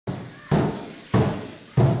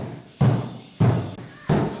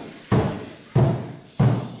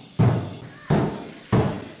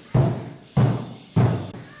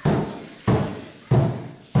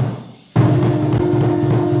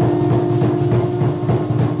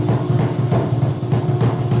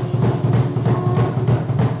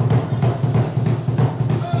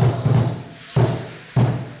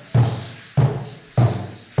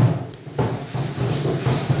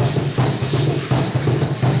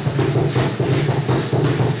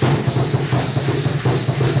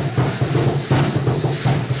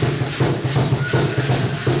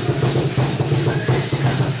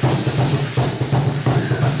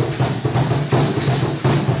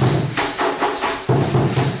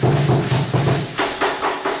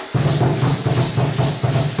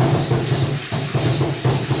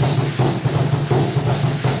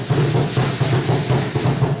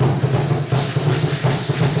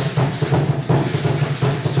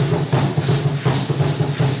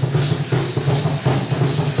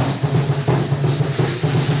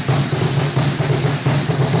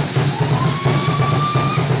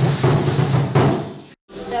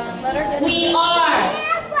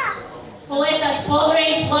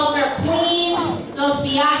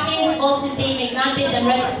de Migrantes en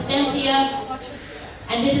Resistencia.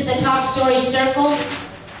 And this is the Talk Story Circle.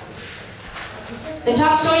 The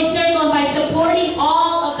Talk Story Circle, and by supporting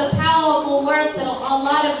all of the powerful work that a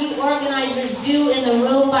lot of you organizers do in the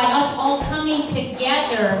room, by us all coming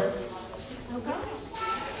together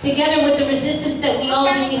with the resistance that we all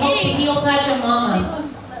do, we hope to heal Pachamama,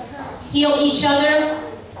 heal each other,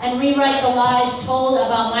 and rewrite the lies told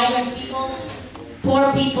about migrant peoples,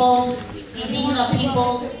 poor peoples, indígena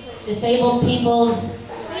peoples, disabled peoples,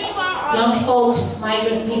 young folks,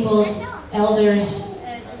 migrant peoples, elders.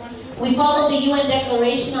 We follow the UN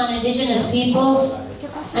Declaration on Indigenous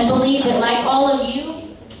Peoples and believe that, like all of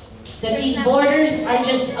you, that these borders are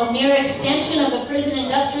just a mere extension of the prison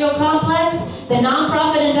industrial complex, the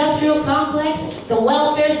nonprofit industrial complex, the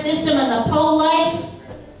welfare system, and the police.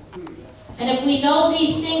 And if we know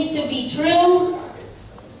these things to be true,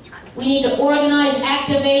 we need to organize,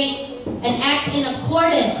 activate, and act in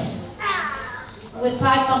accordance with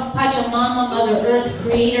Pachamama, Mother Earth,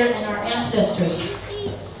 Creator, and our ancestors.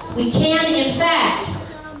 We can, in fact,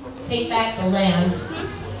 take back the land,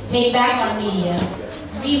 take back our media,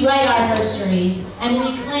 rewrite our histories, and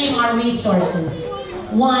reclaim our resources,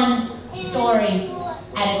 one story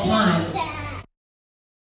at a time.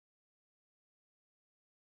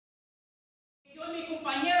 Yo y mi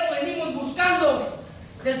compañero venimos buscando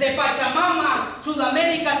desde Pachamama,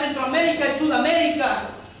 Sudamérica, Centroamérica y Sudamérica.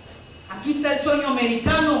 Aquí está el sueño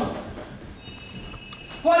americano.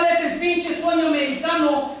 ¿Cuál es el pinche sueño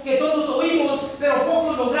americano que todos oímos, pero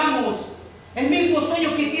pocos logramos? El mismo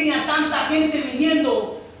sueño que tiene a tanta gente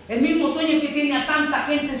viniendo, el mismo sueño que tiene a tanta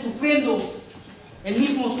gente sufriendo, el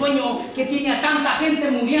mismo sueño que tiene a tanta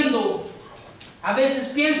gente muriendo. A veces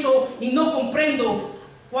pienso y no comprendo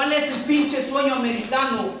cuál es el pinche sueño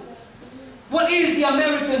americano. What is the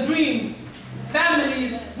American dream?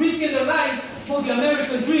 Families risking their life for the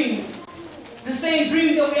American dream. The same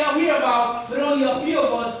dream that we all hear about, but only a few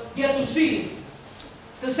of us get to see.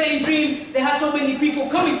 The same dream that has so many people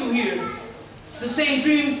coming to hear. The same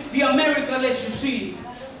dream the America lets you see.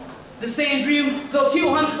 The same dream they'll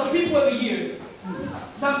kill hundreds of people every year.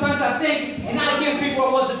 Sometimes I think, and I give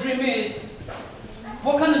people what the dream is.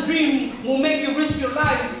 What kind of dream will make you risk your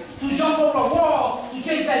life to jump over a wall to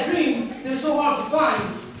chase that dream that is so hard to find?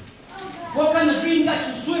 What kind of dream got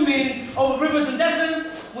you swimming over rivers and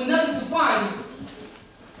deserts with nothing to find?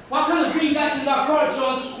 What kind of dream got you in that car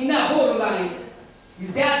trunk in that borderline?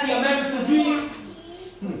 Is that the American dream?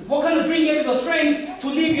 What kind of dream gave you the strength to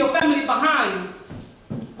leave your family behind?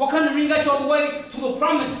 What kind of dream got you all the way to the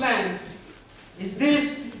promised land? Is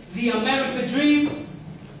this the American dream?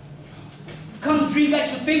 What kind of dream got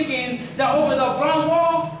you thinking that over the brown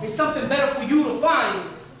wall is something better for you to find?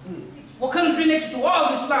 What kind of dream led you to all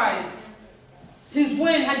these lies? Since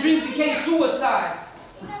when had dreams became suicide?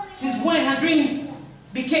 Since when had dreams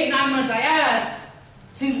became nightmares, I ask?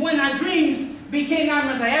 Since when had dreams became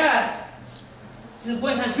nightmares, I ask? Since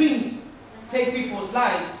when had dreams take people's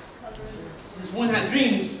lives? Since when had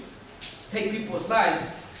dreams take people's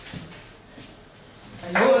lives?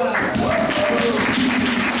 I wanna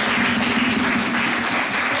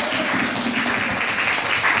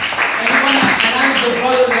announce the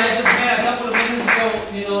brother that I just met a couple of minutes ago,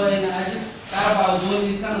 you know, and I just thought about doing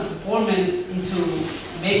this kind of performance into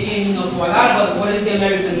making, for a lot of us, what is the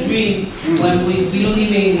American dream when we don't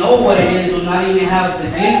even know what it is or not even have the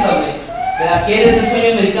glimpse of it. ¿Verdad? ¿Qué es el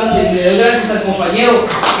sueño americano? Y le doy gracias al compañero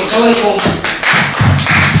que acaba de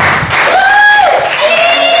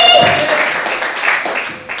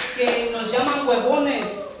que nos llaman huevones.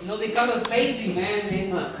 You know, they call us lazy, man.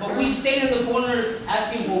 But we stay in the corner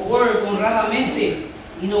asking for work honradamente,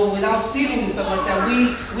 you know, without stealing and stuff like that.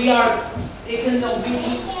 We are, even though we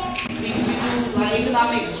do like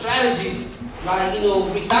economic strategies, like, you know,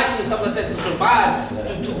 recycling and stuff like that to survive,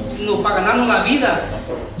 you know, para ganarnos la vida.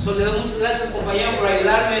 So le doy muchas gracias al compañero por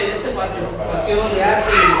ayudarme en esta participación de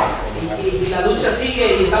arte y la lucha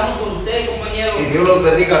sigue y estamos con usted, compañero. Y Dios los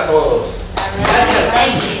bendiga a todos. Gracias.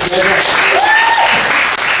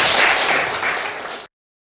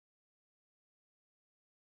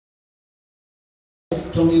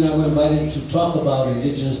 Tony and I were invited to talk about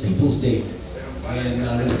Indigenous Peoples Day,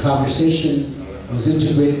 and the conversation was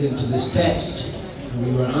integrated into this text, and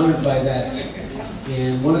we were honored by that.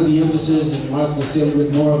 And one of the emphases, and Mark will say a little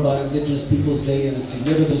bit more about Indigenous Peoples Day and its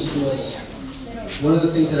significance to us, one of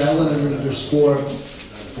the things that I wanted to underscore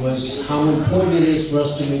was how important it is for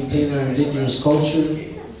us to maintain our indigenous culture,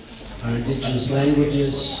 our indigenous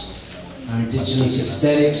languages, our indigenous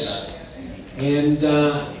aesthetics, and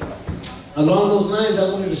along those lines, I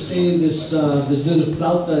wanted to say this little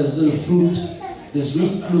flauta, this little flute, this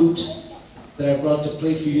reed flute that I brought to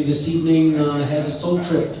play for you this evening has its own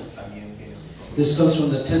trip. This comes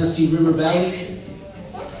from the Tennessee River Valley,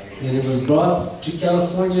 and it was brought to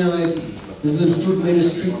California. This little flute made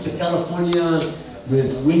its trip to California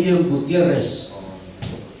with William Gutierrez,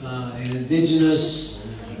 an indigenous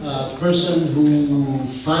person who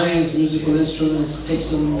finds musical instruments, takes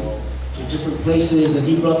them to different places, and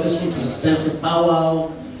he brought this one to the Stanford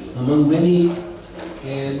Powwow, among many,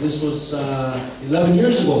 and this was 11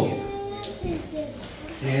 years ago.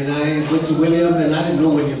 And I went to William, and I didn't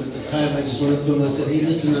know William at the time. I just went up to him and I said, hey,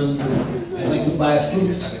 listen, I'd like to buy a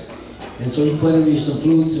flute. And so he pointed me some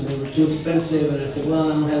flutes, and they were too expensive, and I said,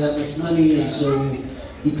 well, I don't have that much money, and so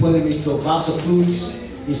he pointed me to a box of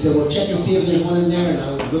flutes. He said, well, check and see if there's one in there, and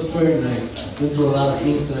I would look for it, and I went through a lot of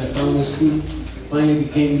flutes, and I found this flute. Finally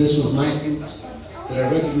this was my flute, that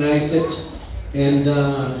I recognized it. And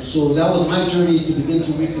so that was my journey to begin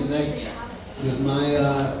to reconnect with my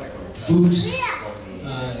flute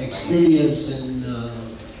experience and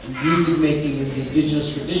music making in the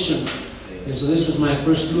indigenous tradition. And so this was my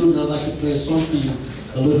first flute, and I'd like to play a song for you,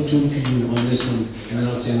 a little tune for you on this one, and then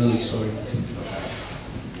I'll say another story.